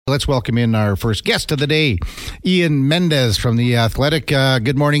Let's welcome in our first guest of the day, Ian Mendes from The Athletic.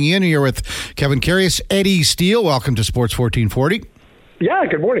 Good morning, Ian. You're with Kevin Karius, Eddie Steele. Welcome to Sports 1440. Yeah,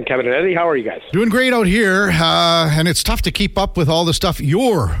 good morning, Kevin and Eddie. How are you guys? Doing great out here, and it's tough to keep up with all the stuff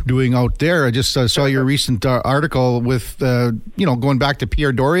you're doing out there. I just saw your recent article with, going back to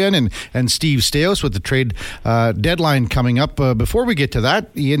Pierre Dorion and Steve Staios with the trade deadline coming up. Before we get to that,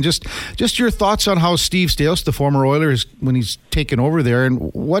 Ian, just your thoughts on how Steve Staios, the former Oilers, when he's taken over there,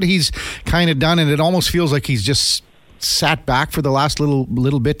 and what he's kind of done, and it almost feels like he's just sat back for the last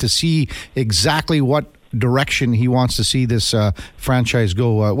little bit to see exactly what direction he wants to see this franchise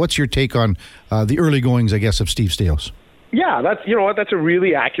go. What's your take on the early goings, I guess, of Steve Staios? Yeah, that's a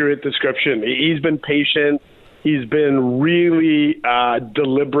really accurate description. He's been patient. He's been really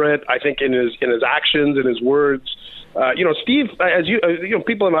deliberate, I think, in his actions and his words. Steve, as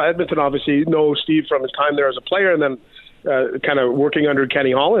people in Edmonton obviously know Steve from his time there as a player, and then kind of working under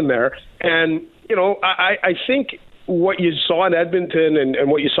Kenny Holland there. And I think what you saw in Edmonton and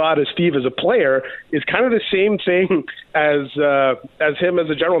what you saw out of Steve as a player is kind of the same thing as him as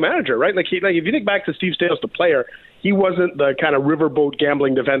a general manager, right? Like if you think back to Steve Staios, the player, he wasn't the kind of riverboat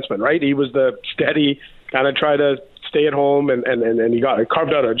gambling defenseman, right? He was the steady kind of try to stay at home, and he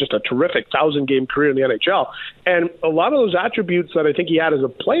carved out just a terrific 1,000-game career in the NHL. And a lot of those attributes that I think he had as a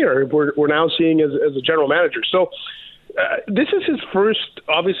player, we're now seeing as a general manager. So this is his first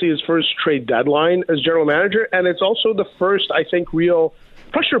trade deadline as general manager, and it's also the first, I think, real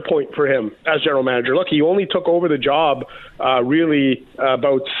pressure point for him as general manager. Look, he only took over the job really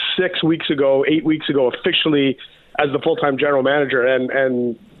about 8 weeks ago, officially as the full-time general manager,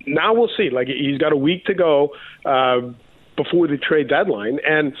 and now we'll see. Like, he's got a week to go before the trade deadline,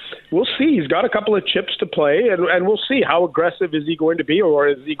 and we'll see. He's got a couple of chips to play, and we'll see how aggressive is he going to be, or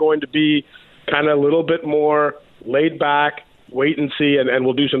is he going to be kind of a little bit more laid back, wait and see, and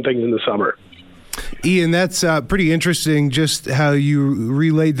we'll do some things in the summer. Ian, that's pretty interesting, just how you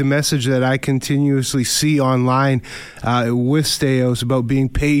relayed the message that I continuously see online with Staios about being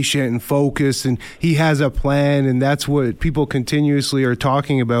patient and focused, and he has a plan, and that's what people continuously are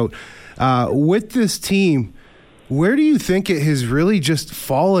talking about. With this team, where do you think it has really just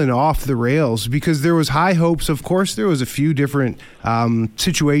fallen off the rails? Because there was high hopes. Of course, there was a few different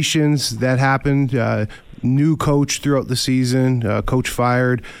situations that happened. New coach throughout the season, coach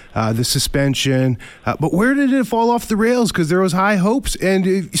fired, the suspension. But where did it fall off the rails? Because there was high hopes.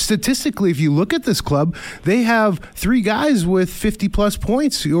 And statistically, if you look at this club, they have 3 guys with 50-plus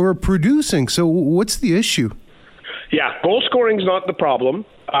points who are producing. So what's the issue? Yeah, goal scoring's not the problem.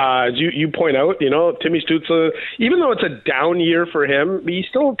 As you point out, Timmy Stützle, even though it's a down year for him, he's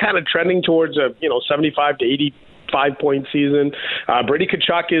still kind of trending towards a 75 to 85-point season. Brady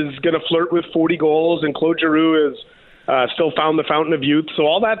Tkachuk is going to flirt with 40 goals, and Claude Giroux has still found the fountain of youth. So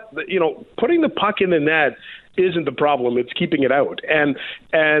all that, putting the puck in the net isn't the problem. It's keeping it out. And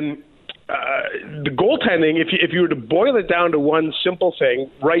the goaltending, if you were to boil it down to one simple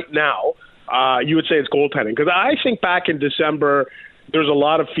thing right now, you would say it's goaltending. Because I think back in December, there's a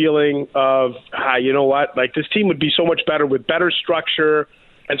lot of feeling of, you know what, like this team would be so much better with better structure.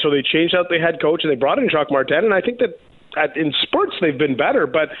 And so they changed out the head coach and they brought in Jacques Martin. And I think that in spurts they've been better,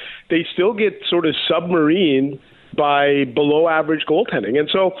 but they still get sort of submarined by below average goaltending. And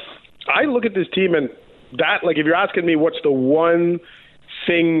so I look at this team, and that, like, if you're asking me what's the one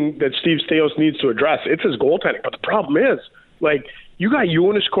thing that Steve Staios needs to address, it's his goaltending. But the problem is, like, you got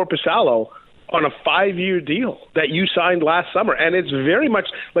Joonas Korpisalo on a 5-year deal that you signed last summer. And it's very much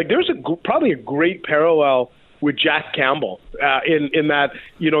like there's probably a great parallel with Jack Campbell in that,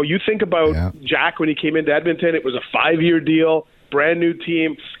 you think about Jack when he came into Edmonton, it was a 5-year deal, brand new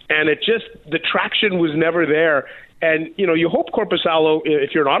team, and the traction was never there. And, you hope Korpisalo,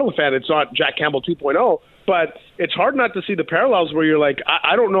 if you're an Ottawa fan, it's not Jack Campbell 2.0, but it's hard not to see the parallels where you're like,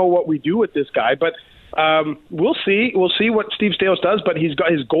 I don't know what we do with this guy, but we'll see. We'll see what Steve Staios does, but his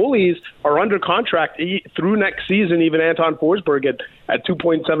goalies are under contract through next season, even Anton Forsberg at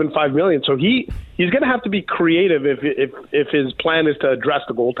 $2.75 million. So he's going to have to be creative if his plan is to address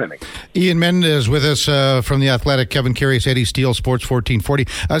the goaltending. Ian Mendes with us from The Athletic. Kevin Karius, Eddie Steele, Sports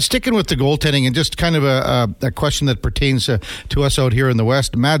 1440. Sticking with the goaltending, and just kind of a question that pertains to us out here in the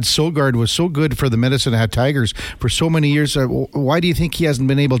West. Mads Søgaard was so good for the Medicine Hat Tigers for so many years. Why do you think he hasn't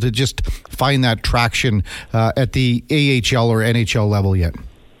been able to just find that traction at the AHL or NHL level yet?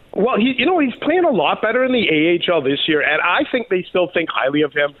 Well, he's playing a lot better in the AHL this year, and I think they still think highly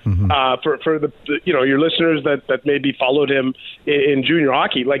of him. For the your listeners that maybe followed him in junior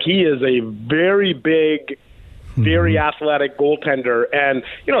hockey, like, he is a very big very athletic goaltender. And,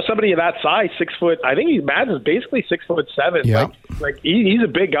 somebody of that size, 6 foot, I think Mads is basically 6'7". Yeah. Like he's a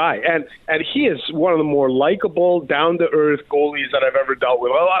big guy. And he is one of the more likable, down-to-earth goalies that I've ever dealt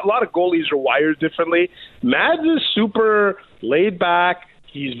with. A lot of goalies are wired differently. Mads is super laid back.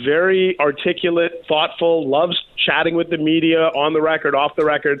 He's very articulate, thoughtful, loves chatting with the media, on the record, off the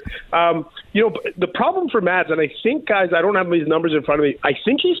record. The problem for Mads, and I think, guys, I don't have these numbers in front of me, I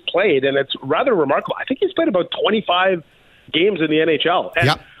think he's played, and it's rather remarkable, I think he's played about 25 games in the NHL.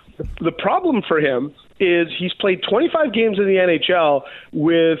 And the problem for him is he's played 25 games in the NHL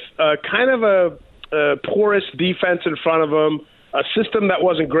with kind of a porous defense in front of him, a system that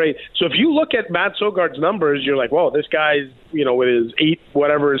wasn't great. So if you look at Matt Sogard's numbers, you're like, whoa, this guy's, with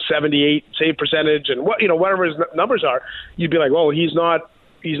his 78 save percentage and whatever his numbers are, you'd be like, well, he's not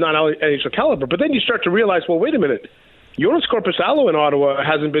NHL caliber. But then you start to realize, well, wait a minute. Jonas Korpisalo in Ottawa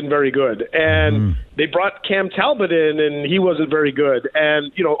hasn't been very good. And they brought Cam Talbot in, and he wasn't very good.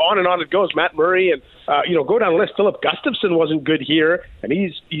 And, on and on it goes. Matt Murray and, go down the list. Philip Gustafson wasn't good here, and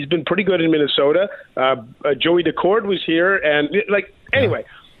he's been pretty good in Minnesota. Joey Decord was here. And, anyway,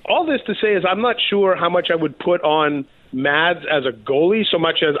 all this to say is I'm not sure how much I would put on Mads as a goalie so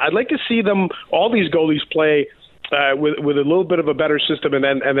much as I'd like to see all these goalies play with a little bit of a better system, and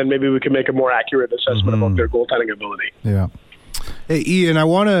then maybe we can make a more accurate assessment about their goaltending ability. Yeah. Hey, Ian, I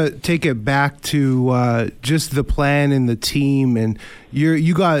want to take it back to just the plan and the team, and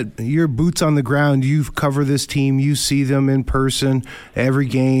you got your boots on the ground. You cover this team. You see them in person every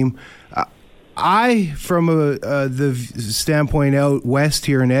game. From the standpoint out west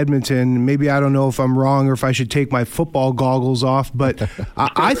here in Edmonton, maybe I don't know if I'm wrong or if I should take my football goggles off, but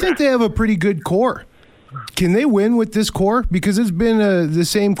I think they have a pretty good core. Can they win with this core? Because it's been the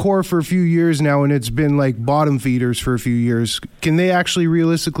same core for a few years now, and it's been like bottom feeders for a few years. Can they actually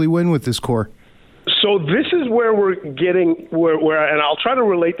realistically win with this core? So this is where we're getting where, and I'll try to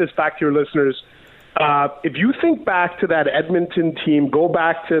relate this back to your listeners. If you think back to that Edmonton team, go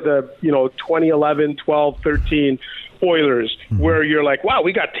back to the 2011, 12, 13 Oilers, where you're like, wow,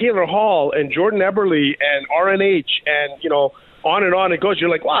 we got Taylor Hall and Jordan Eberle and RNH and on and on it goes. You're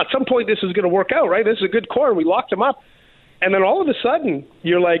like, wow, at some point this is going to work out, right? This is a good core. We locked them up. And then all of a sudden,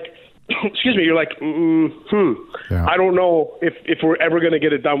 you're like, you're like, I don't know if we're ever going to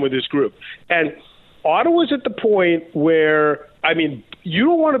get it done with this group. And Ottawa's at the point where, you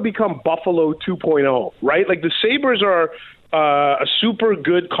don't want to become Buffalo 2.0, right? Like the Sabres are a super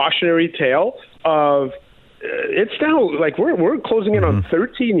good cautionary tale of it's now like we're closing in on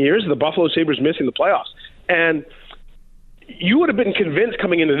 13 years of the Buffalo Sabres missing the playoffs. And you would have been convinced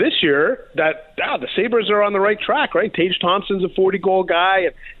coming into this year that the Sabres are on the right track, right? Tage Thompson's a 40-goal guy,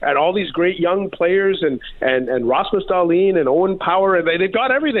 and all these great young players, and Rasmus Dahlin and Owen Power, and they've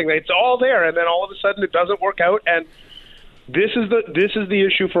got everything. It's all there, and then all of a sudden it doesn't work out. And this is the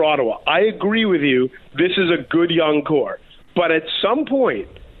issue for Ottawa. I agree with you. This is a good young core, but at some point,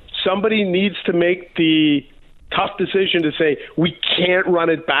 somebody needs to make the tough decision to say we can't run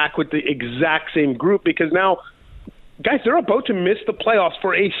it back with the exact same group, because now, guys, they're about to miss the playoffs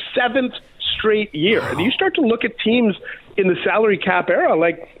for a 7th straight year. And you start to look at teams in the salary cap era,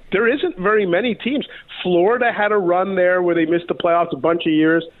 like there isn't very many teams. Florida had a run there where they missed the playoffs a bunch of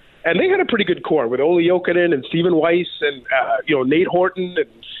years, and they had a pretty good core with Olli Jokinen and Stephen Weiss and Nate Horton, and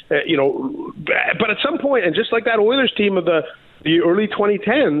but at some point, and just like that Oilers team of the early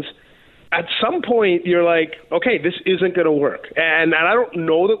 2010s, at some point you're like, okay, this isn't going to work. And I don't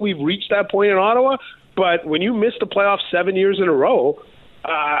know that we've reached that point in Ottawa. But when you miss the playoffs 7 years in a row,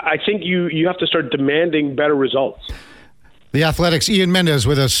 I think you have to start demanding better results. The Athletics, Ian Mendes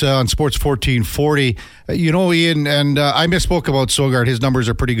with us on Sports 1440. Ian, and I misspoke about Sogard. His numbers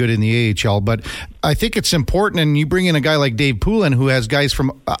are pretty good in the AHL, but I think it's important, and you bring in a guy like Dave Poulin who has guys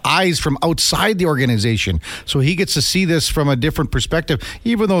from eyes from outside the organization, so he gets to see this from a different perspective,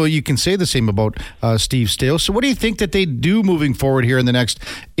 even though you can say the same about Steve Staios. So what do you think that they do moving forward here in the next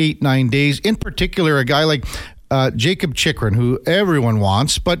 8-9 days? In particular, a guy like Jacob Chychrun, who everyone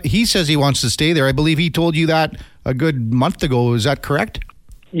wants, but he says he wants to stay there. I believe he told you that a good month ago. Is that correct?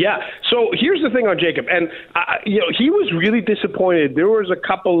 Yeah. So here's the thing on Jacob, and he was really disappointed. There was a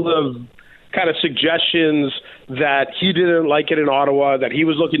couple of kind of suggestions that he didn't like it in Ottawa, that he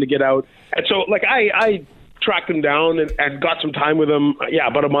was looking to get out, and so I tracked him down and got some time with him,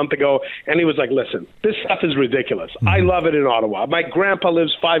 about a month ago, and he was like, listen, this stuff is ridiculous. I love it in Ottawa. My grandpa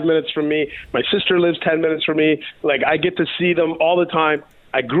lives 5 minutes from me. My sister lives 10 minutes from me. Like, I get to see them all the time.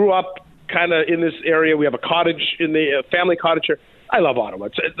 I grew up kind of in this area. We have a cottage in the family cottage here. I love Ottawa.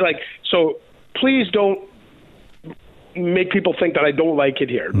 It's like, so please don't make people think that I don't like it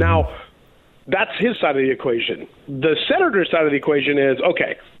here. Now, That's his side of the equation. The Senators' side of the equation is,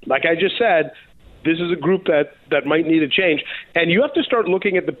 okay, like I just said, this is a group that might need a change. And you have to start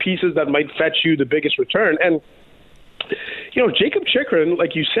looking at the pieces that might fetch you the biggest return. And, Jacob Chychrun,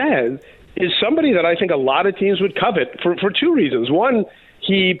 like you said, is somebody that I think a lot of teams would covet for two reasons. One,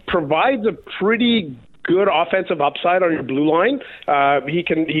 he provides a pretty good offensive upside on your blue line. He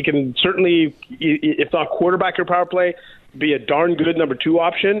can certainly, if not quarterback your power play, be a darn good number two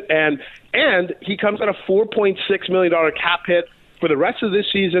option. And he comes at a $4.6 million cap hit for the rest of this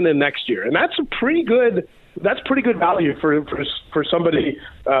season and next year. And that's pretty good value for somebody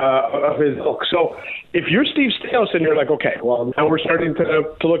of his ilk. So if you're Steve Staios and you're like, okay, well, now we're starting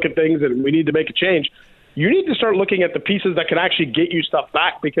to look at things and we need to make a change, you need to start looking at the pieces that can actually get you stuff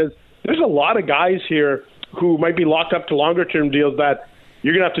back, because there's a lot of guys here who might be locked up to longer-term deals that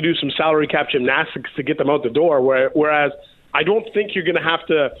you're going to have to do some salary cap gymnastics to get them out the door, whereas I don't think you're going to have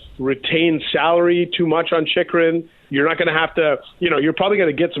to retain salary too much on Chychrun. You're not going to have to, you're probably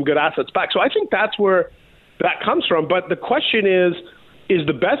going to get some good assets back. So I think that's where that comes from. But the question is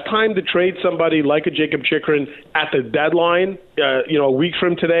the best time to trade somebody like a Jacob Chychrun at the deadline, a week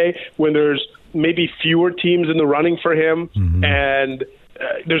from today, when there's maybe fewer teams in the running for him, and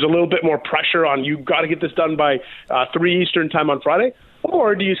there's a little bit more pressure on you got to get this done by 3 Eastern time on Friday?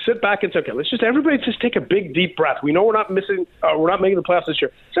 Or do you sit back and say, okay, everybody just take a big deep breath. We know we're not making the playoffs this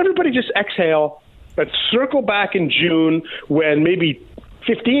year. So everybody just exhale. Let's circle back in June when maybe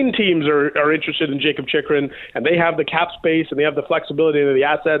 15 teams are interested in Jacob Chychrun, and they have the cap space and they have the flexibility and the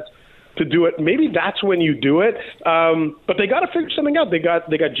assets to do it. Maybe that's when you do it. But they got to figure something out. They got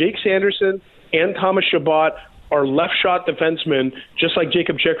Jake Sanderson and Thomas Chabot are left shot defensemen, just like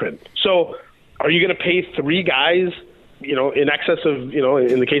Jacob Chychrun. So are you going to pay three guys, in excess of,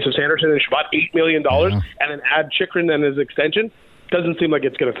 in the case of Sanderson and Chabot, $8 million, and then add Chychrun and his extension? Doesn't seem like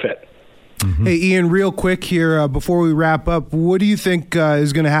it's going to fit. Hey, Ian, real quick here before we wrap up, what do you think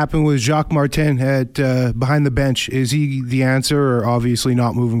is going to happen with Jacques Martin at behind the bench? Is he the answer, or obviously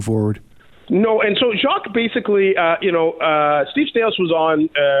not moving forward? No, and so Jacques basically, Steve Staios was on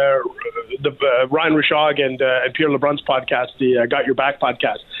the Ryan Rishaug and Pierre Lebrun's podcast, the Got Your Back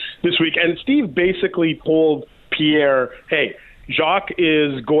podcast this week, and Steve basically told Pierre, hey, Jacques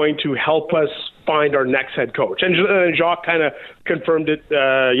is going to help us find our next head coach. And Jacques kind of confirmed it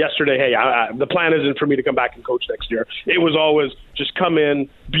yesterday. Hey, the plan isn't for me to come back and coach next year. It was always just come in,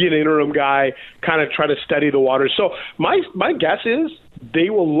 be an interim guy, kind of try to steady the waters. So my guess is they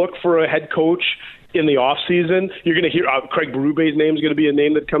will look for a head coach in the off season. You're going to hear Craig Berube's name is going to be a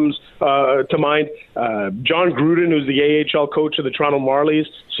name that comes to mind. John Gruden, who's the AHL coach of the Toronto Marlies,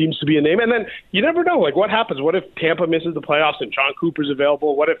 seems to be a name. And then you never know, like, what happens? What if Tampa misses the playoffs and John Cooper's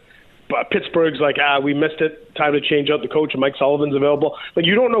available? What if Pittsburgh's like, we missed it, time to change out the coach, and Mike Sullivan's available? Like,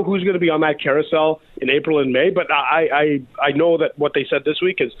 you don't know who's going to be on that carousel in April and May, but I know that what they said this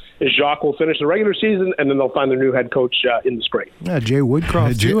week is Jacques will finish the regular season, and then they'll find their new head coach in the spring. Yeah, Jay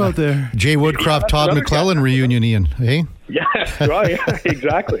Woodcroft too out there. Jay Woodcroft, Todd McClellan reunion, Ian. Hey? Yeah, well, yeah,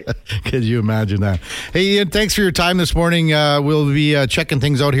 exactly. Could you imagine that? Hey, Ian, thanks for your time this morning. We'll be checking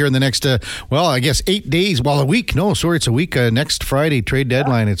things out here in the next, 8 days. Well, a week. No, sorry, it's a week. Next Friday, trade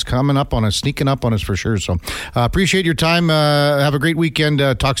deadline. It's coming up on us, sneaking up on us for sure. So appreciate your time. Have a great weekend.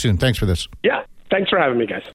 Talk soon. Thanks for this. Yeah, thanks for having me, guys.